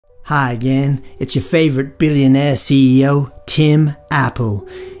Hi again, it's your favorite billionaire CEO, Tim Apple.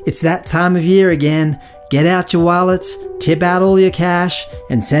 It's that time of year again. Get out your wallets, tip out all your cash,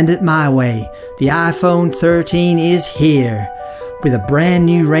 and send it my way. The iPhone 13 is here. With a brand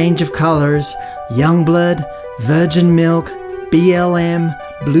new range of colors, Youngblood, Virgin Milk, BLM,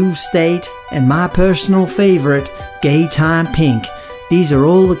 Blue State, and my personal favorite, Gaytime Pink. These are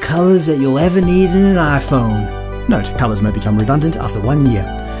all the colors that you'll ever need in an iPhone. Note, colors may become redundant after 1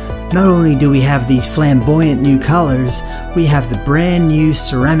 year. Not only do we have these flamboyant new colors, we have the brand new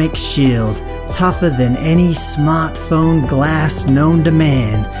ceramic shield, tougher than any smartphone glass known to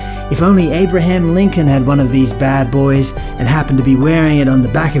man. If only Abraham Lincoln had one of these bad boys and happened to be wearing it on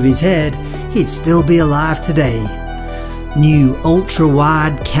the back of his head, he'd still be alive today. New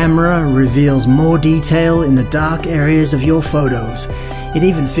ultra-wide camera reveals more detail in the dark areas of your photos. It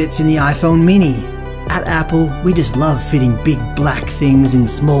even fits in the iPhone mini. At Apple, we just love fitting big black things in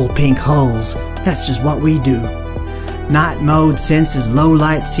small pink holes. That's just what we do. Night mode senses low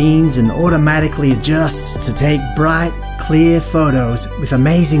light scenes and automatically adjusts to take bright, clear photos with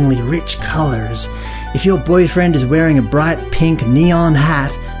amazingly rich colors. If your boyfriend is wearing a bright pink neon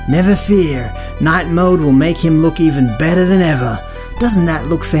hat, never fear, night mode will make him look even better than ever. Doesn't that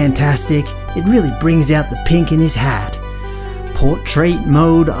look fantastic? It really brings out the pink in his hat. Portrait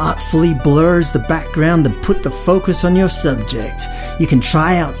mode artfully blurs the background to put the focus on your subject. You can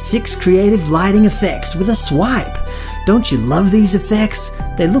try out 6 creative lighting effects with a swipe. Don't you love these effects?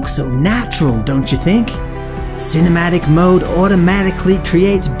 They look so natural, don't you think? Cinematic mode automatically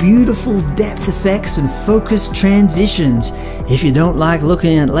creates beautiful depth effects and focus transitions. If you don't like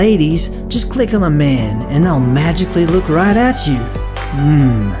looking at ladies, just click on a man and they'll magically look right at you.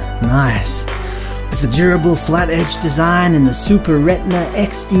 Nice. With the durable flat-edge design and the Super Retina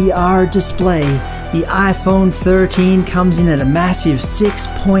XDR display, the iPhone 13 comes in at a massive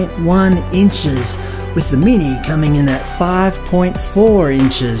 6.1 inches, with the Mini coming in at 5.4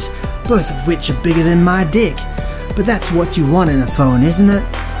 inches, both of which are bigger than my dick. But that's what you want in a phone, isn't it?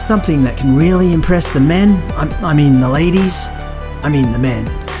 Something that can really impress the men, I mean the ladies, the men.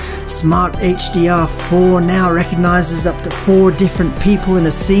 Smart HDR4 now recognizes up to 4 different people in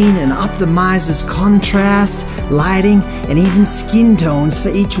a scene and optimizes contrast, lighting, and even skin tones for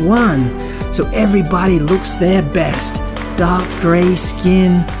each one. So everybody looks their best. Dark grey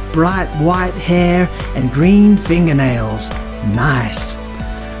skin, bright white hair, and green fingernails. Nice.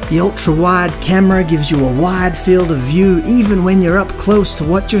 The ultra-wide camera gives you a wide field of view even when you're up close to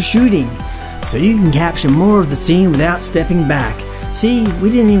what you're shooting. So you can capture more of the scene without stepping back. See, we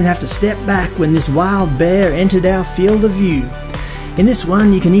didn't even have to step back when this wild bear entered our field of view. In this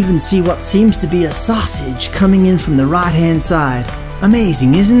one, you can even see what seems to be a sausage coming in from the right-hand side.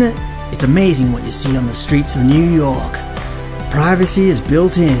 Amazing, isn't it? It's amazing what you see on the streets of New York. Privacy is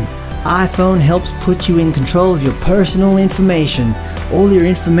built in. iPhone helps put you in control of your personal information. All your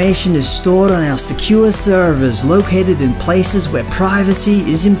information is stored on our secure servers located in places where privacy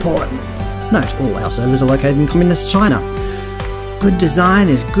is important. Note, all our servers are located in communist China. Good design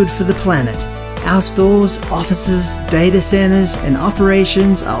is good for the planet. Our stores, offices, data centers, and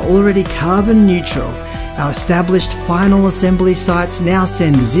operations are already carbon neutral. Our established final assembly sites now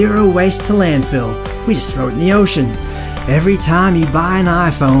send 0 waste to landfill. We just throw it in the ocean. Every time you buy an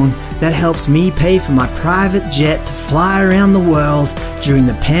iPhone, that helps me pay for my private jet to fly around the world during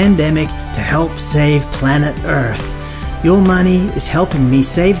the pandemic to help save planet Earth. Your money is helping me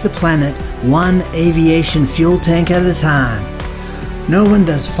save the planet one aviation fuel tank at a time. No one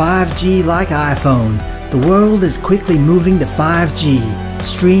does 5G like iPhone. The world is quickly moving to 5G.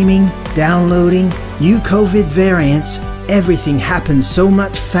 Streaming, downloading, new COVID variants, everything happens so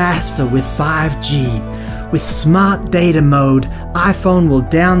much faster with 5G. With smart data mode, iPhone will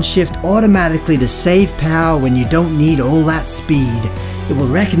downshift automatically to save power when you don't need all that speed. It will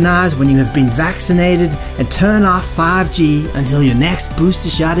recognize when you have been vaccinated and turn off 5G until your next booster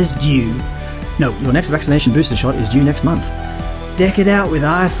shot is due. No, your next vaccination booster shot is due next month. Deck it out with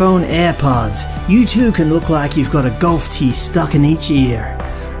iPhone AirPods. You too can look like you've got a golf tee stuck in each ear.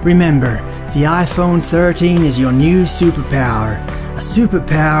 Remember, the iPhone 13 is your new superpower. A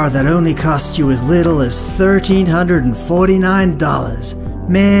superpower that only costs you as little as $1,349.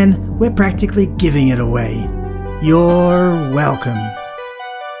 Man, we're practically giving it away. You're welcome.